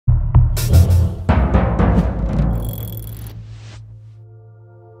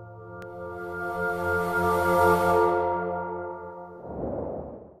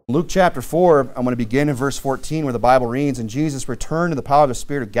Luke chapter 4, I'm going to begin in verse 14 where the Bible reads, "And Jesus returned in the power of the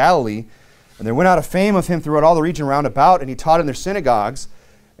Spirit of Galilee, and there went out a fame of him throughout all the region round about, and he taught in their synagogues.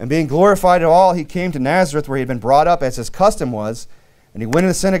 And being glorified of all, he came to Nazareth, where he had been brought up, as his custom was. And he went in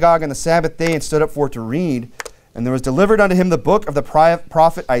the synagogue on the Sabbath day and stood up for it to read. And there was delivered unto him the book of the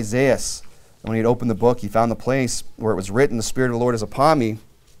prophet Isaiah. And when he had opened the book, he found the place where it was written, The Spirit of the Lord is upon me,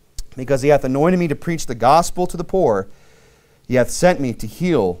 because he hath anointed me to preach the gospel to the poor. He hath sent me to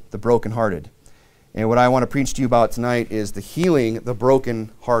heal the brokenhearted." And what I want to preach to you about tonight is the healing the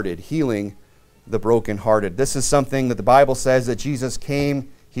brokenhearted. Healing the brokenhearted. This is something that the Bible says that Jesus came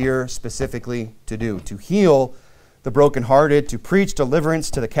here specifically to do. To heal the brokenhearted, to preach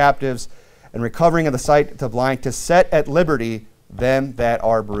deliverance to the captives, and recovering of the sight to the blind, to set at liberty them that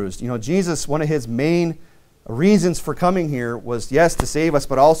are bruised. You know, Jesus, one of his main reasons for coming here was, yes, to save us,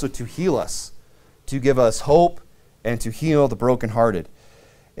 but also to heal us, to give us hope, and to heal the brokenhearted.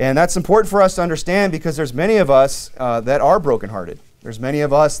 And that's important for us to understand, because there's many of us that are brokenhearted. There's many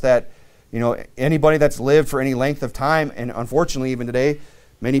of us that, you know, anybody that's lived for any length of time, and unfortunately even today,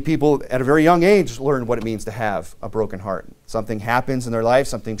 many people at a very young age learn what it means to have a broken heart. Something happens in their life,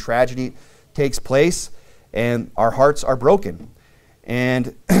 something tragedy takes place, and our hearts are broken.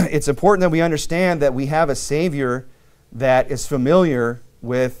 And it's important that we understand that we have a Savior that is familiar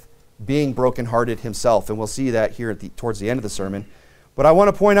with being brokenhearted himself. And we'll see that here towards the end of the sermon. But I want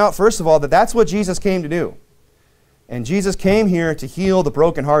to point out, first of all, that that's what Jesus came to do. And Jesus came here to heal the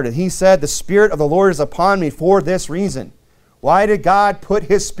brokenhearted. He said, "The Spirit of the Lord is upon me for this reason." Why did God put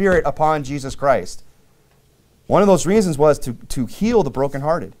his Spirit upon Jesus Christ? One of those reasons was to heal the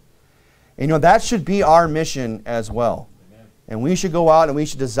brokenhearted. And you know, that should be our mission as well. Amen. And we should go out and we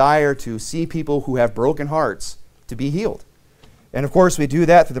should desire to see people who have broken hearts to be healed. And of course, we do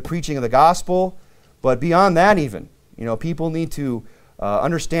that through the preaching of the gospel. But beyond that even, you know, people need to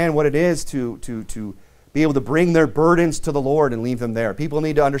understand what it is to be able to bring their burdens to the Lord and leave them there. People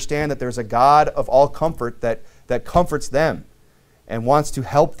need to understand that there's a God of all comfort that comforts them and wants to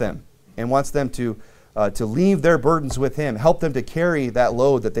help them and wants them to leave their burdens with him, help them to carry that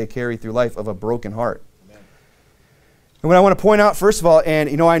load that they carry through life of a broken heart. Amen. And what I want to point out, first of all, and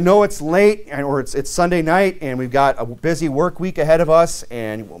you know, I know it's late, or it's Sunday night, and we've got a busy work week ahead of us,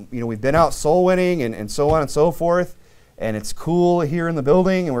 and you know, we've been out soul winning and so on and so forth, and it's cool here in the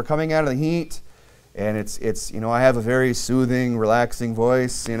building, and we're coming out of the heat, and it's you know, I have a very soothing, relaxing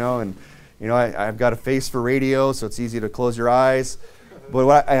voice, you know, and you know, I've got a face for radio, so it's easy to close your eyes. But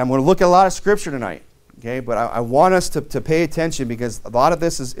I'm going to look at a lot of Scripture tonight, okay? But I want us to pay attention, because a lot of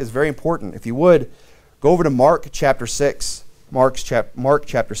this is very important. If you would, go over to Mark chapter 6. Mark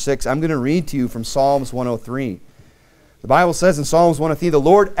chapter 6. I'm going to read to you from Psalms 103. The Bible says in Psalms 103, "The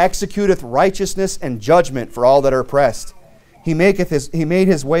Lord executeth righteousness and judgment for all that are oppressed. He made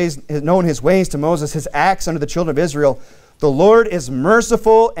his ways known his ways to Moses, his acts unto the children of Israel. The Lord is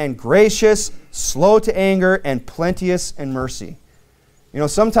merciful and gracious, slow to anger, and plenteous in mercy." You know,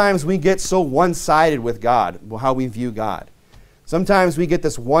 sometimes we get so one-sided with God, how we view God. Sometimes we get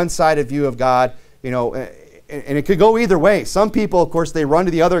this one-sided view of God, you know, and it could go either way. Some people, of course, they run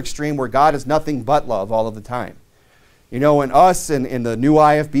to the other extreme where God is nothing but love all of the time. You know, and us in the new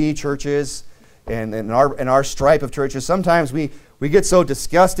IFB churches and in our stripe of churches, sometimes we get so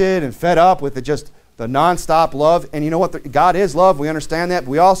disgusted and fed up with the nonstop love. And you know what? God is love. We understand that.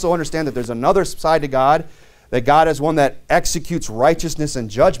 But we also understand that there's another side to God, that God is one that executes righteousness and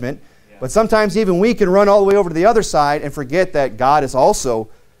judgment. Yeah. But sometimes even we can run all the way over to the other side and forget that God is also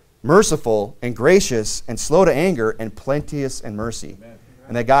merciful and gracious and slow to anger and plenteous in mercy. Amen.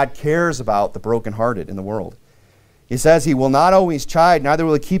 And that God cares about the brokenhearted in the world. He says he will not always chide, neither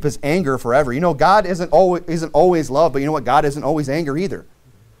will he keep his anger forever. You know, God isn't always love, but you know what? God isn't always anger either.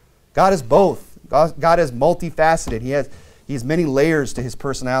 God is both. God is multifaceted. He has many layers to his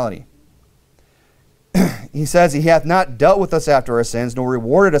personality. He says he hath not dealt with us after our sins, nor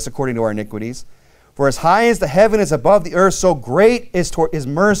rewarded us according to our iniquities. For as high as the heaven is above the earth, so great is his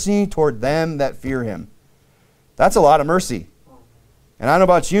mercy toward them that fear him. That's a lot of mercy. And I don't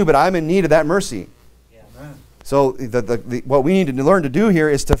know about you, but I'm in need of that mercy. Yeah. So what we need to learn to do here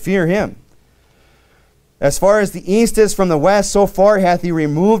is to fear him. As far as the east is from the west, so far hath he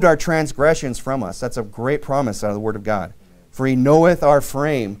removed our transgressions from us. That's a great promise out of the Word of God. For he knoweth our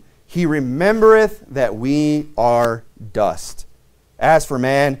frame. He remembereth that we are dust. As for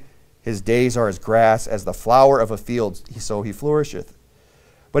man, his days are as grass, as the flower of a field, so he flourisheth.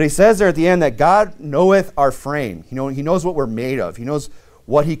 But he says there at the end that God knoweth our frame. He knows what we're made of. He knows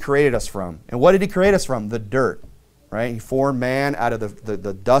what he created us from. And what did he create us from? The dirt. Right? He formed man out of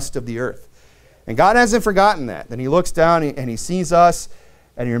the dust of the earth. And God hasn't forgotten that. Then he looks down and he sees us,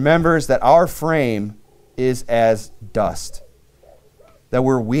 And he remembers that our frame is as dust. That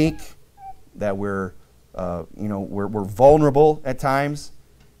we're weak, that we're vulnerable at times,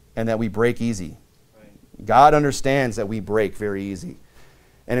 and that we break easy. Right. God understands that we break very easy.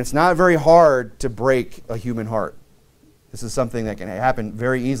 And it's not very hard to break a human heart. This is something that can happen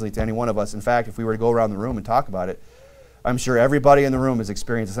very easily to any one of us. In fact, if we were to go around the room and talk about it, I'm sure everybody in the room has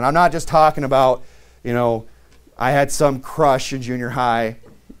experienced this. And I'm not just talking about, I had some crush in junior high,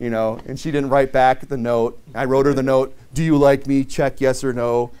 and she didn't write back the note. I wrote her the note, do you like me? Check yes or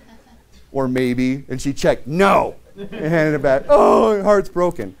no, or maybe. And she checked no, and handed it back. Oh, her heart's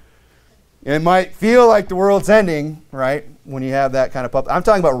broken. It might feel like the world's ending, right, when you have that kind of I'm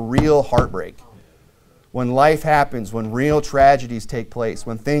talking about real heartbreak. When life happens, when real tragedies take place,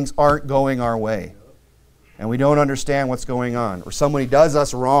 when things aren't going our way, and we don't understand what's going on, or somebody does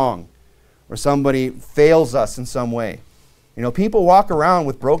us wrong, or somebody fails us in some way. People walk around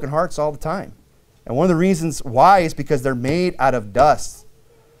with broken hearts all the time. And one of the reasons why is because they're made out of dust.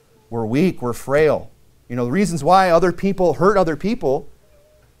 We're weak, we're frail. The reasons why other people hurt other people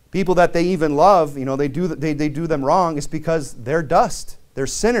that they even love, they do them wrong, is because they're dust. They're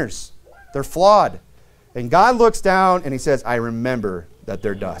sinners. They're flawed. And God looks down and he says, I remember that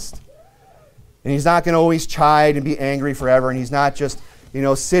they're dust. And he's not going to always chide and be angry forever. And he's not just,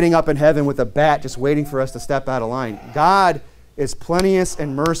 sitting up in heaven with a bat just waiting for us to step out of line. God is plenteous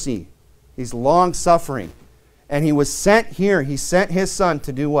in mercy. He's long-suffering. And he was sent here. He sent his son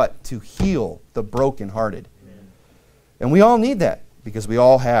to do what? To heal the brokenhearted. Amen. And we all need that because we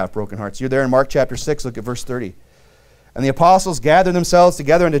all have broken hearts. You're there in Mark chapter 6. Look at verse 30. And the apostles gathered themselves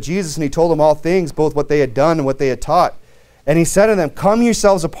together unto Jesus, and he told them all things, both what they had done and what they had taught. And he said to them, come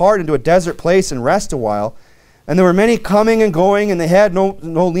yourselves apart into a desert place and rest a while. And there were many coming and going, and they had no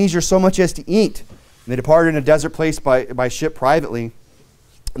leisure so much as to eat. And they departed in a desert place by ship privately.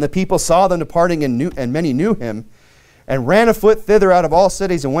 And the people saw them departing, and many knew him, and ran afoot thither out of all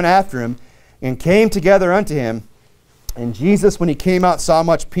cities, and went after him, and came together unto him. And Jesus, when he came out, saw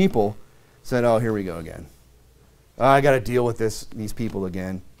much people, said, oh, here we go again. I got to deal with these people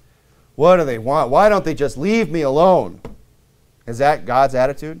again. What do they want? Why don't they just leave me alone? Is that God's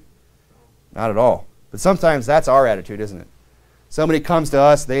attitude? Not at all. But sometimes that's our attitude, isn't it? Somebody comes to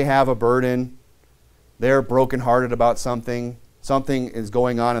us, they have a burden, they're brokenhearted about something. Something is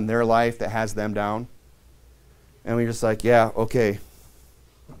going on in their life that has them down. And we're just like, yeah, okay.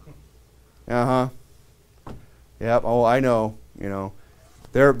 Uh-huh. Yep, oh, I know,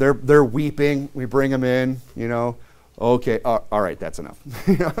 They're weeping. We bring them in, Okay, all right, that's enough.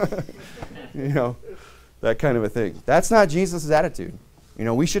 That kind of a thing. That's not Jesus' attitude.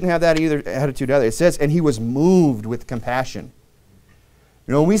 We shouldn't have that attitude either. It says, and he was moved with compassion.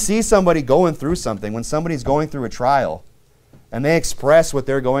 When we see somebody going through something, when somebody's going through a trial, and they express what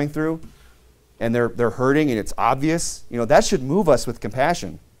they're going through, and they're hurting, and it's obvious, that should move us with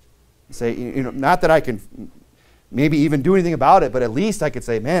compassion. Say, not that I can maybe even do anything about it, but at least I could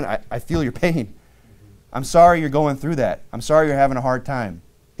say, man, I feel your pain. I'm sorry you're going through that. I'm sorry you're having a hard time.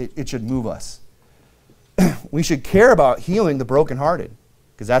 It should move us. We should care about healing the brokenhearted,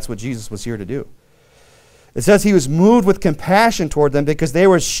 because that's what Jesus was here to do. It says he was moved with compassion toward them because they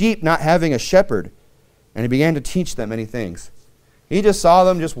were sheep not having a shepherd, and he began to teach them many things. He just saw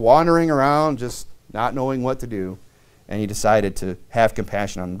them just wandering around, just not knowing what to do, and he decided to have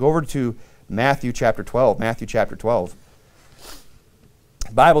compassion on them. Go over to Matthew chapter 12. Matthew chapter 12.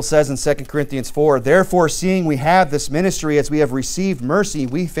 The Bible says in 2 Corinthians 4, therefore, seeing we have this ministry as we have received mercy,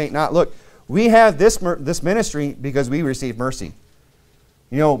 we faint not. Look, we have this ministry because we received mercy.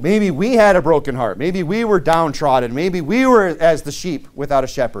 Maybe we had a broken heart. Maybe we were downtrodden. Maybe we were as the sheep without a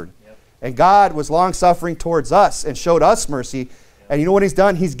shepherd. Yep. And God was long-suffering towards us and showed us mercy. Yep. And you know what he's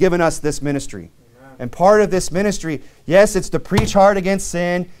done? He's given us this ministry. Amen. And part of this ministry, yes, it's to preach hard against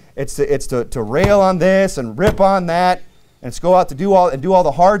sin. It's to rail on this and rip on that. And to go out to do all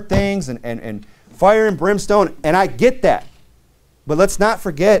the hard things and fire and brimstone. And I get that. But let's not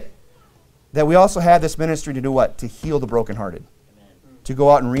forget that we also have this ministry to do what? To heal the brokenhearted. To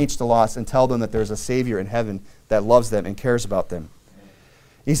go out and reach the lost and tell them that there's a Savior in heaven that loves them and cares about them.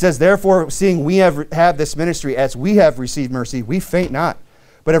 He says, therefore, seeing we have this ministry as we have received mercy, we faint not,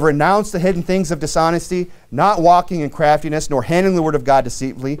 but have renounced the hidden things of dishonesty, not walking in craftiness, nor handling the word of God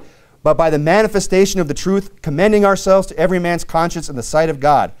deceitfully, but by the manifestation of the truth, commending ourselves to every man's conscience in the sight of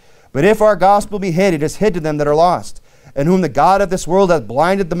God. But if our gospel be hid, it is hid to them that are lost, and whom the God of this world hath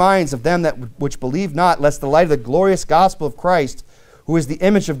blinded the minds of them which believe not, lest the light of the glorious gospel of Christ, who is the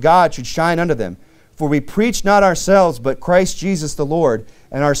image of God, should shine unto them. For we preach not ourselves, but Christ Jesus the Lord,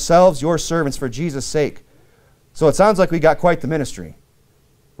 and ourselves your servants for Jesus' sake. So it sounds like we got quite the ministry.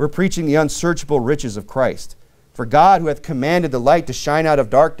 We're preaching the unsearchable riches of Christ. For God, who hath commanded the light to shine out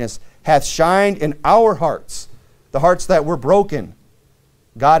of darkness, hath shined in our hearts, the hearts that were broken.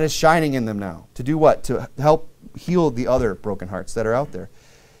 God is shining in them now. To do what? To help heal the other broken hearts that are out there.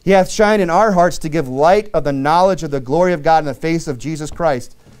 He hath shined in our hearts to give light of the knowledge of the glory of God in the face of Jesus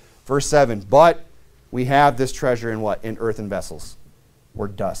Christ. Verse 7, but we have this treasure in what? In earthen vessels. We're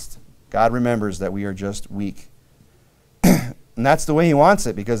dust. God remembers that we are just weak. And that's the way he wants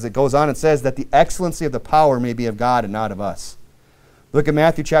it, because it goes on and says that the excellency of the power may be of God and not of us. Look at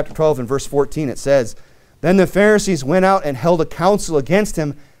Matthew chapter 12 and verse 14. It says, then the Pharisees went out and held a council against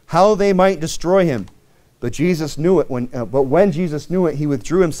him, how they might destroy him. But Jesus knew it. When Jesus knew it, he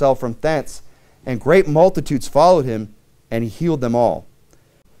withdrew himself from thence, and great multitudes followed him, and he healed them all.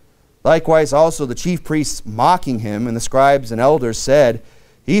 Likewise also the chief priests mocking him, and the scribes and elders said,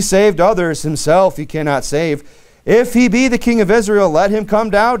 he saved others, himself he cannot save. If he be the King of Israel, let him come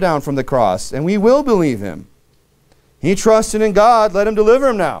down from the cross, and we will believe him. He trusted in God, let him deliver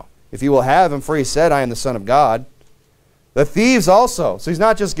him now, if he will have him, for he said, I am the Son of God. The thieves also. So he's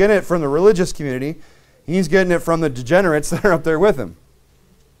not just getting it from the religious community, he's getting it from the degenerates that are up there with him.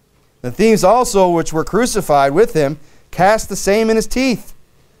 The thieves also, which were crucified with him, cast the same in his teeth.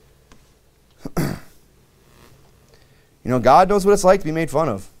 God knows what it's like to be made fun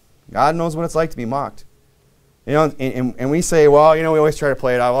of. God knows what it's like to be mocked. And we say, well, we always try to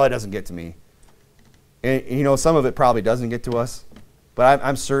play it out. Well, it doesn't get to me. And, some of it probably doesn't get to us. But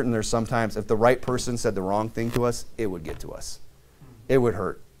I'm certain there's sometimes, if the right person said the wrong thing to us, it would get to us. It would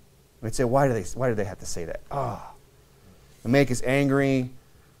hurt. We'd say, why do they have to say that? Oh. It'll make us angry,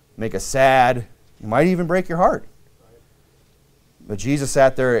 make us sad. It might even break your heart. But Jesus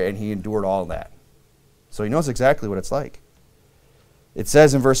sat there and he endured all that. So he knows exactly what it's like. It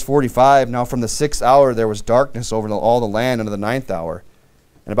says in verse 45, now from the 6th hour there was darkness over all the land unto the 9th hour.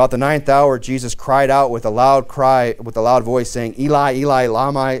 And about the 9th hour Jesus cried out with a loud voice, saying, Eli, Eli,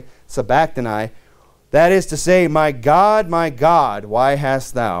 lama sabachthani. That is to say, my God, why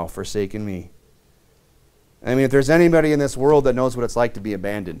hast thou forsaken me? I mean, if there's anybody in this world that knows what it's like to be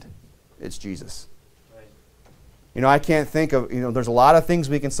abandoned, it's Jesus. Right. I can't think of, there's a lot of things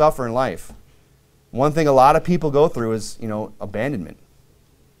we can suffer in life. One thing a lot of people go through is, abandonment.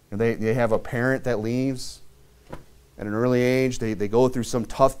 They have a parent that leaves at an early age. They go through some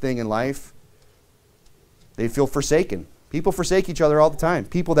tough thing in life. They feel forsaken. People forsake each other all the time.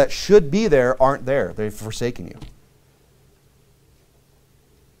 People that should be there aren't there. They've forsaken you.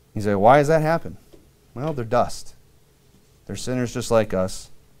 You say, why does that happen? Well, they're dust. They're sinners just like us.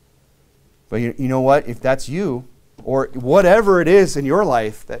 But you know what? If that's you, or whatever it is in your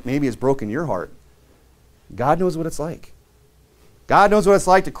life that maybe has broken your heart, God knows what it's like. God knows what it's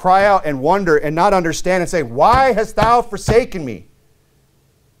like to cry out and wonder and not understand and say, why hast thou forsaken me?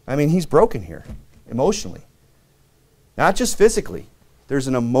 I mean, he's broken here, emotionally. Not just physically. There's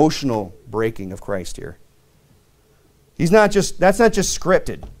an emotional breaking of Christ here. That's not just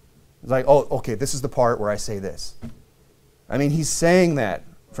scripted. It's like, oh, okay, this is the part where I say this. I mean, he's saying that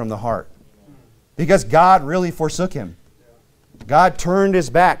from the heart. Because God really forsook him. God turned his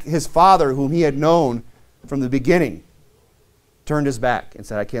back. His Father, whom he had known from the beginning, turned his back and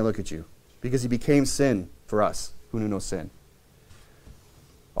said, I can't look at you. Because he became sin for us who knew no sin.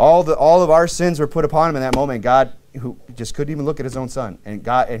 All of our sins were put upon him in that moment. God, who just couldn't even look at his own son.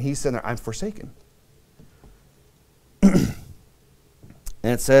 And he said, I'm forsaken. And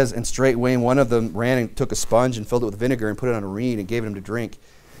it says, and straightway one of them ran and took a sponge and filled it with vinegar and put it on a reed and gave it him to drink.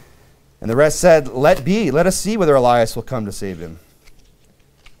 And the rest said, let us see whether Elias will come to save him.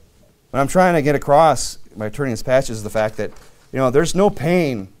 What I'm trying to get across by turning this passage is the fact that, there's no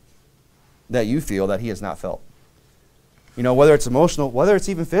pain that you feel that he has not felt. Whether it's emotional, whether it's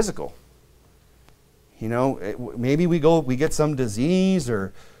even physical. Maybe we get some disease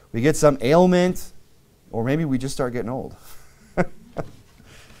or we get some ailment, or maybe we just start getting old.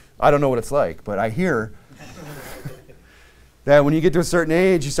 I don't know what it's like, but I hear that when you get to a certain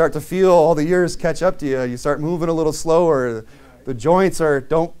age, you start to feel all the years catch up to you. You start moving a little slower. The joints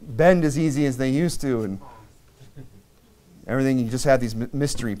don't bend as easy as they used to, and everything, you just have these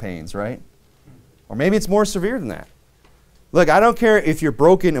mystery pains, right? Or maybe it's more severe than that. Look, I don't care if you're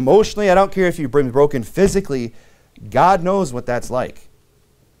broken emotionally. I don't care if you've been broken physically. God knows what that's like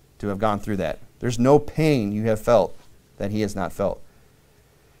to have gone through that. There's no pain you have felt that he has not felt.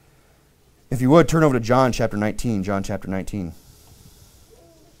 If you would, turn over to John chapter 19. John chapter 19.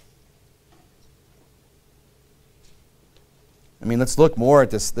 I mean, let's look more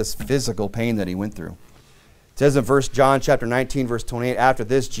at this physical pain that he went through. It says in John chapter 19, verse 28, after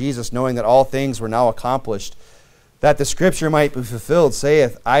this, Jesus, knowing that all things were now accomplished, that the scripture might be fulfilled,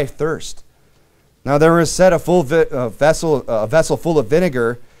 saith, I thirst. Now there was set a vessel full of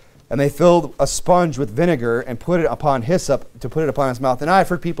vinegar, and they filled a sponge with vinegar and put it upon hyssop to put it upon his mouth. And I've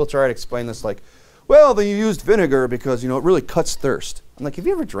heard people try to explain this like, well, they used vinegar because, it really cuts thirst. I'm like, have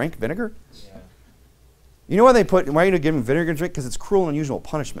you ever drank vinegar? Yeah. You know why why are you giving vinegar to drink? Because it's cruel and unusual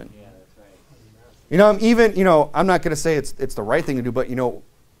punishment. Yeah, that's right. I'm not going to say it's the right thing to do, but,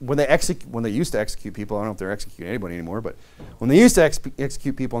 when they used to execute people, I don't know if they're executing anybody anymore, but when they used to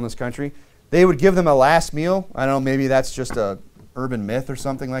execute people in this country, they would give them a last meal. I don't know, maybe that's just a urban myth or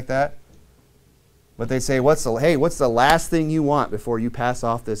something like that. But they say, what's the last thing you want before you pass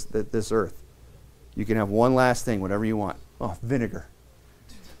off this earth? You can have one last thing, whatever you want. Oh, vinegar.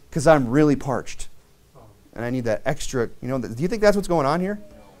 Because I'm really parched. And I need that extra, do you think that's what's going on here?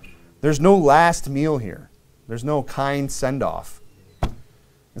 There's no last meal here. There's no kind send-off.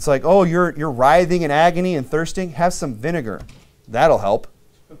 It's like, oh, you're writhing in agony and thirsting? Have some vinegar. That'll help.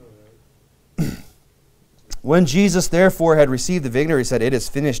 When Jesus therefore had received the vinegar, he said, it is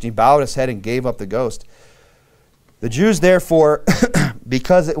finished. He bowed his head and gave up the ghost. The Jews therefore,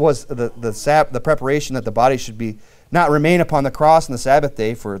 because it was the preparation that the body should be not remain upon the cross on the Sabbath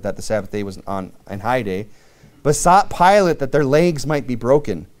day, for that the Sabbath day was on high day, besought Pilate that their legs might be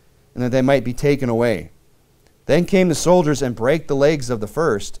broken and that they might be taken away. Then came the soldiers and brake the legs of the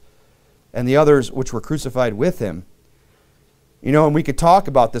first and the others which were crucified with him. And we could talk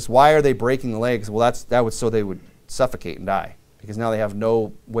about this. Why are they breaking the legs? Well, that was so they would suffocate and die, because now they have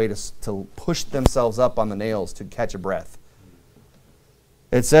no way to push themselves up on the nails to catch a breath.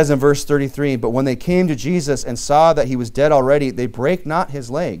 It says in verse 33, but when they came to Jesus and saw that he was dead already, they brake not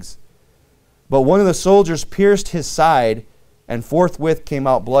his legs. But one of the soldiers pierced his side, and forthwith came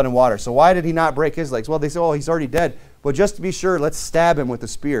out blood and water. So why did he not break his legs? Well, they said, oh, he's already dead. Well, just to be sure, let's stab him with a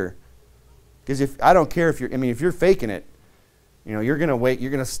spear. Because I don't care if you're faking it, you're going to wait,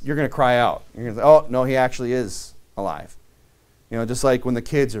 you're going to cry out. You're going to say, oh, no, he actually is alive. Just like when the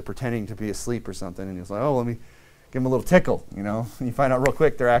kids are pretending to be asleep or something, and it's like, oh, let me give them a little tickle, and you find out real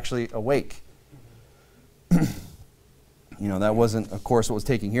quick they're actually awake. That wasn't, of course, what was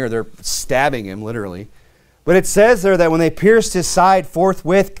taking here. They're stabbing him, literally. But it says there that when they pierced his side,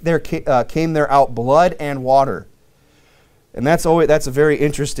 forthwith there came there out blood and water. And that's a very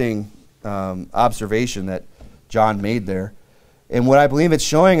interesting observation that John made there. And what I believe it's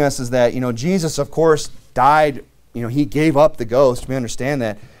showing us is that, Jesus, of course, died. He gave up the ghost. We understand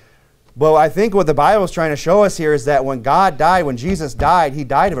that. But I think what the Bible is trying to show us here is that when Jesus died, he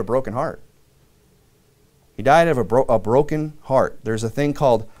died of a broken heart. He died of a broken heart. There's a thing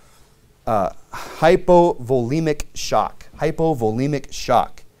called hypovolemic shock. Hypovolemic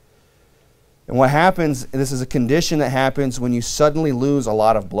shock. And what happens, this is a condition that happens when you suddenly lose a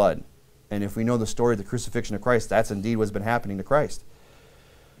lot of blood. And if we know the story of the crucifixion of Christ, that's indeed what's been happening to Christ.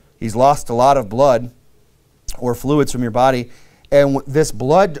 He's lost a lot of blood or fluids from your body. And this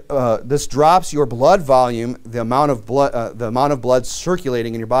drops your blood volume, the amount of blood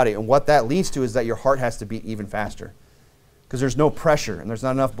circulating in your body. And what that leads to is that your heart has to beat even faster, because there's no pressure and there's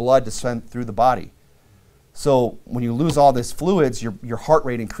not enough blood to send through the body. So when you lose all this fluids, your heart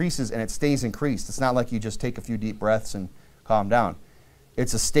rate increases and it stays increased. It's not like you just take a few deep breaths and calm down.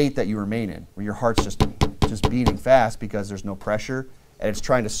 It's a state that you remain in, where your heart's just beating fast because there's no pressure, and it's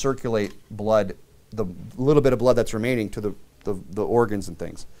trying to circulate blood, the little bit of blood that's remaining, to the organs and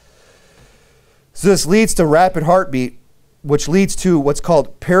things. So this leads to rapid heartbeat, which leads to what's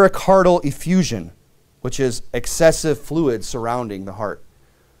called pericardial effusion, which is excessive fluid surrounding the heart.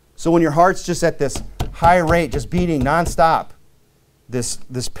 So when your heart's just at this high rate, just beating nonstop, this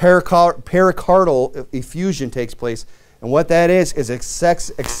pericardial effusion takes place. And what that is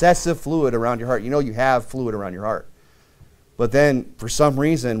excessive fluid around your heart. You have fluid around your heart. But then, for some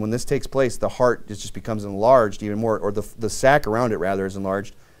reason, when this takes place, the heart just becomes enlarged even more, or the sac around it, rather, is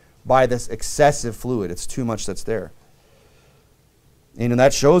enlarged by this excessive fluid. It's too much that's there. And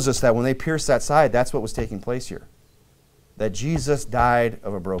that shows us that when they pierced that side, that's what was taking place here. That Jesus died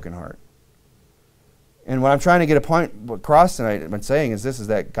of a broken heart. And what I'm trying to get a point across tonight, I'm saying, is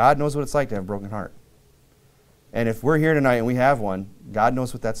that God knows what it's like to have a broken heart. And if we're here tonight and we have one, God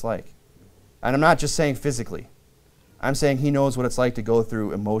knows what that's like. And I'm not just saying physically. I'm saying he knows what it's like to go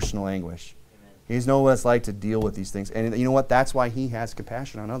through emotional anguish. He knows what it's like to deal with these things. And you know what? That's why he has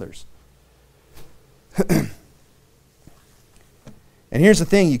compassion on others. And here's the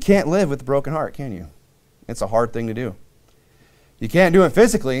thing. You can't live with a broken heart, can you? It's a hard thing to do. You can't do it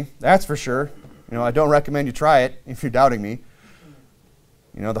physically, that's for sure. I don't recommend you try it if you're doubting me.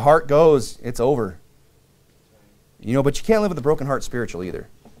 The heart goes, it's over. But you can't live with a broken heart spiritually either.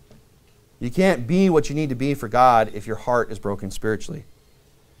 You can't be what you need to be for God if your heart is broken spiritually.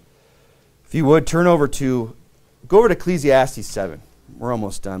 If you would, go over to Ecclesiastes 7. We're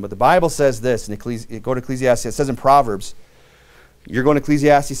almost done. But the Bible says this, go to Ecclesiastes, it says in Proverbs, you're going to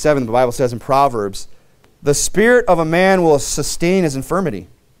Ecclesiastes 7, the Bible says in Proverbs, the spirit of a man will sustain his infirmity.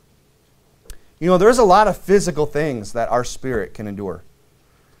 You know, there's a lot of physical things that our spirit can endure.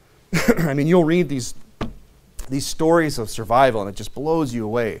 I mean, you'll read these stories of survival, and it just blows you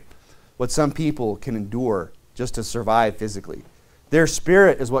away what some people can endure just to survive physically. Their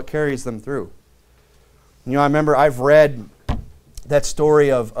spirit is what carries them through. You know, I remember I've read that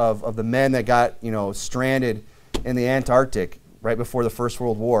story of the men that got, stranded in the Antarctic right before the First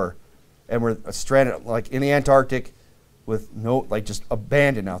World War, and were stranded like in the Antarctic with just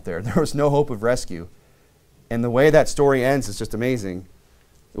abandoned out there. There was no hope of rescue. And the way that story ends is just amazing.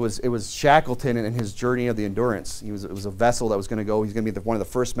 It was Shackleton and his journey of the Endurance. It was a vessel that was going to go. He's going to be one of the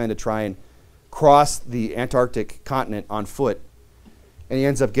first men to try and cross the Antarctic continent on foot. And he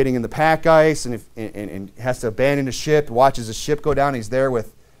ends up getting in the pack ice and has to abandon the ship, watches the ship go down. He's there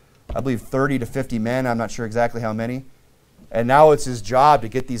with, I believe, 30 to 50 men. I'm not sure exactly how many. And now it's his job to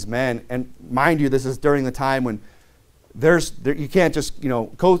get these men. And mind you, this is during the time when you can't just,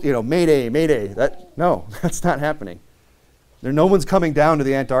 mayday, mayday. No, that's not happening. No one's coming down to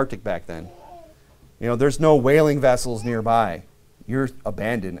the Antarctic back then. There's no whaling vessels nearby. You're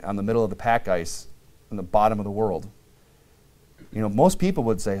abandoned on the middle of the pack ice on the bottom of the world. Most people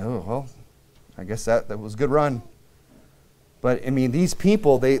would say, oh, well, I guess that was a good run. But, I mean, these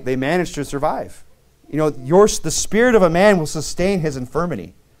people, they managed to survive. The spirit of a man will sustain his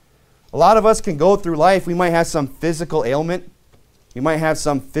infirmity. A lot of us can go through life. We might have some physical ailment. We might have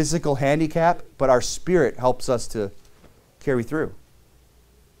some physical handicap, but our spirit helps us to carry through.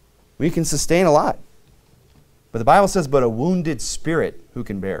 We can sustain a lot. But the Bible says, but a wounded spirit who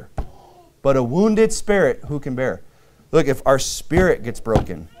can bear? But a wounded spirit who can bear? Look, if our spirit gets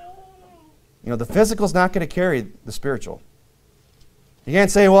broken, the physical is not going to carry the spiritual. You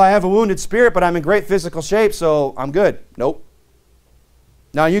can't say, well, I have a wounded spirit, but I'm in great physical shape, so I'm good. Nope.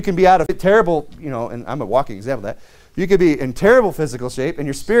 Now, you can be out of terrible, and I'm a walking example of that. You could be in terrible physical shape, and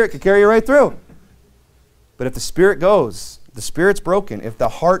your spirit could carry you right through. But if the spirit goes, the spirit's broken. If the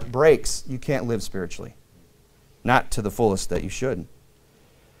heart breaks, you can't live spiritually. Not to the fullest that you should.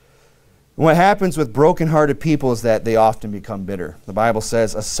 What happens with brokenhearted people is that they often become bitter. The Bible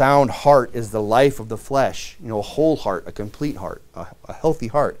says a sound heart is the life of the flesh. A whole heart, a complete heart, a healthy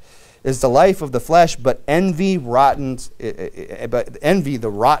heart is the life of the flesh, but envy the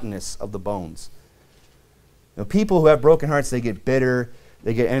rottenness of the bones. People who have broken hearts, they get bitter,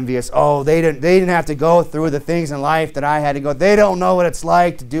 they get envious. Oh, they didn't have to go through the things in life that I had to go. They don't know what it's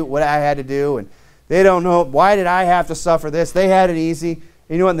like to do what I had to do, and they don't know, why did I have to suffer this? They had it easy.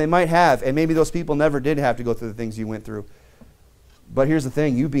 You know what? They might have, and maybe those people never did have to go through the things you went through. But here's the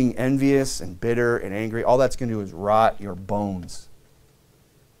thing, you being envious and bitter and angry, all that's going to do is rot your bones.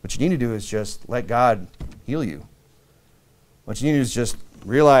 What you need to do is just let God heal you. What you need to do is just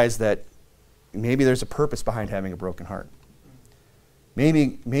realize that maybe there's a purpose behind having a broken heart.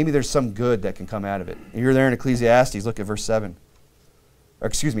 Maybe there's some good that can come out of it. You're there in Ecclesiastes, look at verse 7. Or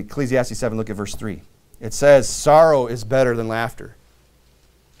excuse me, Ecclesiastes 7, look at verse 3. It says, sorrow is better than laughter.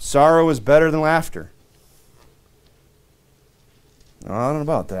 Sorrow is better than laughter. I don't know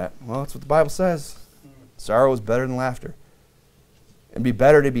about that. Well, that's what the Bible says. Sorrow is better than laughter. It'd be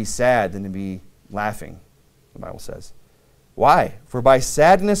better to be sad than to be laughing, the Bible says. Why? For by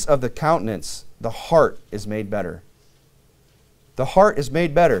sadness of the countenance, the heart is made better. The heart is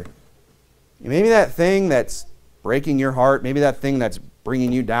made better. Maybe that thing that's breaking your heart, maybe that thing that's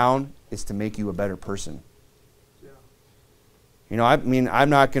bringing you down is to make you a better person. I'm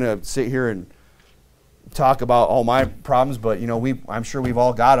not going to sit here and talk about all my problems, but, I'm sure we've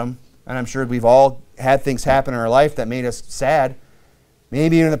all got them. And I'm sure we've all had things happen in our life that made us sad.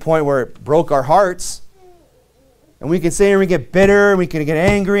 Maybe even to the point where it broke our hearts. And we can sit here and we get bitter, and we can get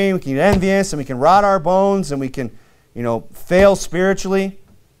angry, and we can get envious, and we can rot our bones, and we can, fail spiritually.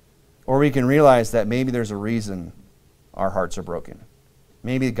 Or we can realize that maybe there's a reason our hearts are broken.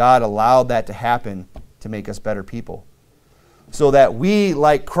 Maybe God allowed that to happen to make us better people. So that we,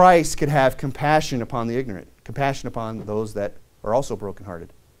 like Christ, could have compassion upon the ignorant, compassion upon those that are also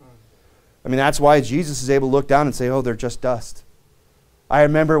brokenhearted. I mean, that's why Jesus is able to look down and say, oh, they're just dust. I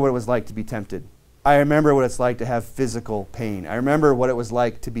remember what it was like to be tempted. I remember what it's like to have physical pain. I remember what it was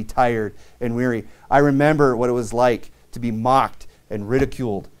like to be tired and weary. I remember what it was like to be mocked and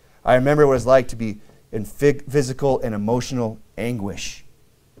ridiculed. I remember what it was like to be in physical and emotional anguish.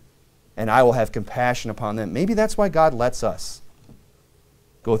 And I will have compassion upon them. Maybe that's why God lets us.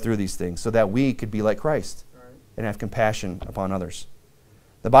 go through these things so that we could be like Christ and have compassion upon others.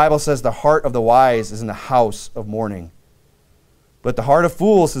 The Bible says the heart of the wise is in the house of mourning, but the heart of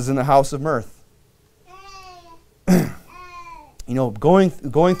fools is in the house of mirth. You know, going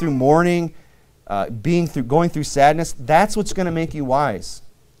through mourning, going through sadness, that's what's going to make you wise.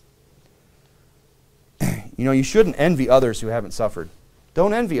 You know, you shouldn't envy others who haven't suffered.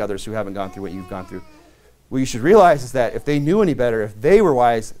 Don't envy others who haven't gone through what you've gone through. What you should realize is that if they knew any better, if they were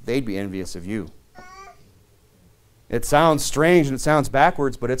wise, they'd be envious of you. It sounds strange and it sounds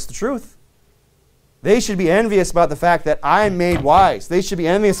backwards, but it's the truth. They should be envious about the fact that I'm made wise. They should be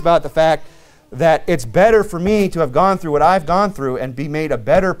envious about the fact that it's better for me to have gone through what I've gone through and be made a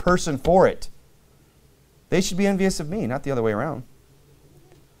better person for it. They should be envious of me, not the other way around.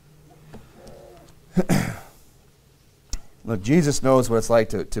 Look, Jesus knows what it's like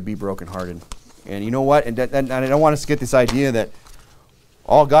to be brokenhearted. And you know what? And I don't want us to get this idea that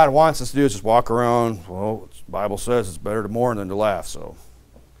all God wants us to do is just walk around. Well, the Bible says it's better to mourn than to laugh, so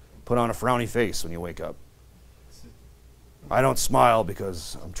put on a frowny face when you wake up. I don't smile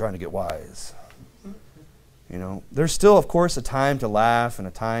because I'm trying to get wise. You know, there's still, of course, a time to laugh and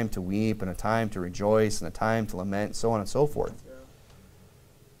a time to weep and a time to rejoice and a time to lament and so on and so forth.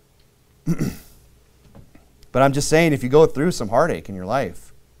 But I'm just saying, if you go through some heartache in your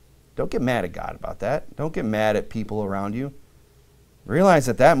life, don't get mad at God about that. Don't get mad at people around you. Realize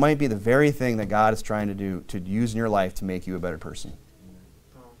that that might be the very thing that God is trying to do, to use in your life to make you a better person.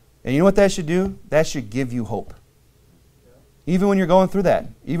 And you know what that should do? That should give you hope. Even when you're going through that.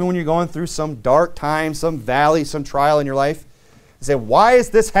 Even when you're going through some dark time, some valley, some trial in your life. You say, why is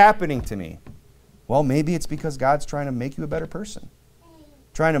this happening to me? Well, maybe it's because God's trying to make you a better person.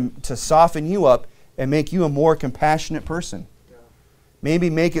 Trying to soften you up and make you a more compassionate person. Maybe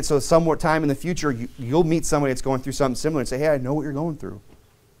make it so some more time in the future you'll meet somebody that's going through something similar and say, hey, I know what you're going through.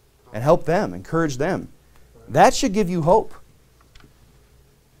 And help them, encourage them. That should give you hope.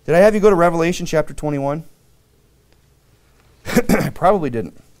 Did I have you go to Revelation chapter 21? I probably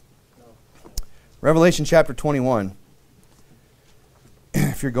didn't. Revelation chapter 21.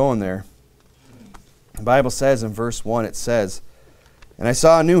 If you're going there. The Bible says in verse 1, it says, and I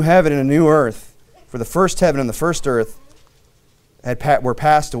saw a new heaven and a new earth, for the first heaven and the first earth were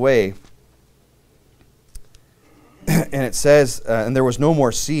passed away. And it says, and there was no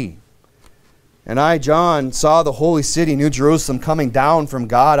more sea. And I, John, saw the holy city, New Jerusalem, coming down from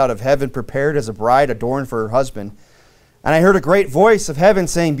God out of heaven, prepared as a bride adorned for her husband. And I heard a great voice of heaven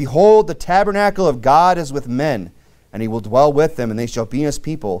saying, behold, the tabernacle of God is with men, and he will dwell with them, and they shall be his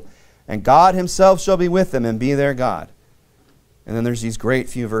people. And God himself shall be with them and be their God. And then there's these great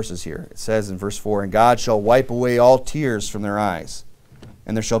few verses here. It says in verse 4, and God shall wipe away all tears from their eyes,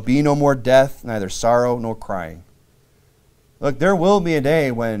 and there shall be no more death, neither sorrow nor crying. Look, there will be a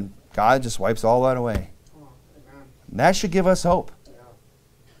day when God just wipes all that away. And that should give us hope.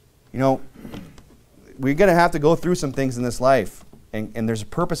 You know, we're going to have to go through some things in this life, and there's a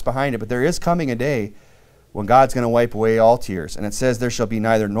purpose behind it, but there is coming a day when God's going to wipe away all tears. And it says there shall be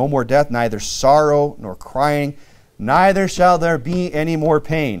neither no more death, neither sorrow nor crying, neither shall there be any more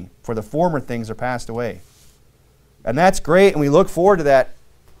pain, for the former things are passed away. And that's great, and we look forward to that,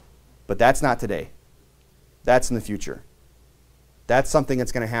 but that's not today. That's in the future. That's something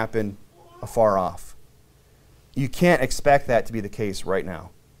that's going to happen afar off. You can't expect that to be the case right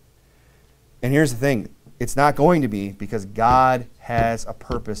now. And here's the thing. It's not going to be, because God has a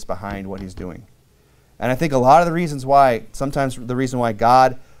purpose behind what he's doing. And I think a lot of the reasons why, sometimes the reason why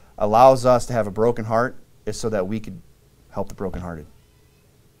God allows us to have a broken heart is so that we could help the brokenhearted.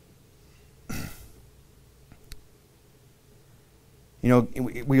 You know,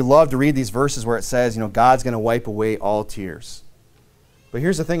 we love to read these verses where it says, you know, God's going to wipe away all tears. But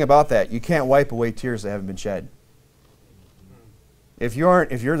here's the thing about that. You can't wipe away tears that haven't been shed. If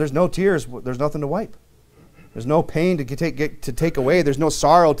there's no tears, there's nothing to wipe. There's no pain to take away. There's no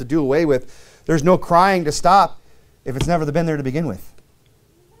sorrow to do away with. There's no crying to stop if it's never been there to begin with.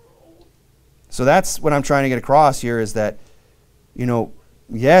 So that's what I'm trying to get across here, is that, you know,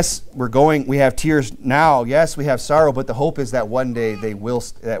 yes, we have tears now. Yes, we have sorrow, but the hope is that one day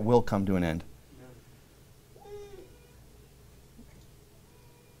that will come to an end.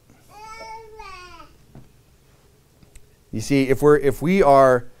 You see, if we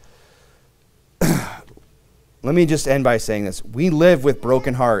are, let me just end by saying this. We live with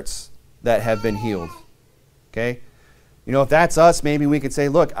broken hearts that have been healed. Okay? You know, if that's us, maybe we could say,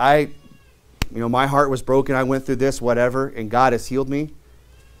 look, my heart was broken, I went through this, whatever, and God has healed me.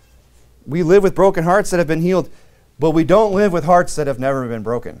 We live with broken hearts that have been healed, but we don't live with hearts that have never been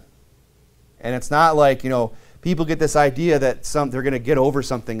broken. And it's not like, you know, people get this idea that they're going to get over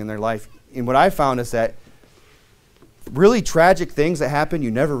something in their life. And what I found is that really tragic things that happen,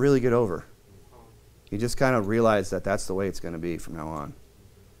 you never really get over. You just kind of realize that that's the way it's going to be from now on.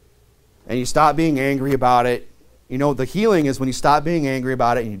 And you stop being angry about it. You know, the healing is when you stop being angry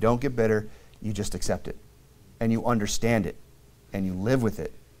about it and you don't get bitter, you just accept it. And you understand it. And you live with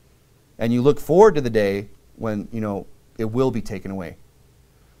it. And you look forward to the day when, you know, it will be taken away.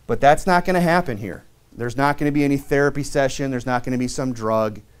 But that's not going to happen here. There's not going to be any therapy session. There's not going to be some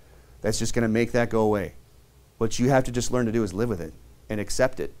drug that's just going to make that go away. What you have to just learn to do is live with it and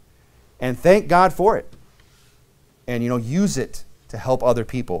accept it. And thank God for it. And, you know, use it to help other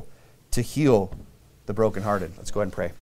people to heal the brokenhearted. Let's go ahead and pray.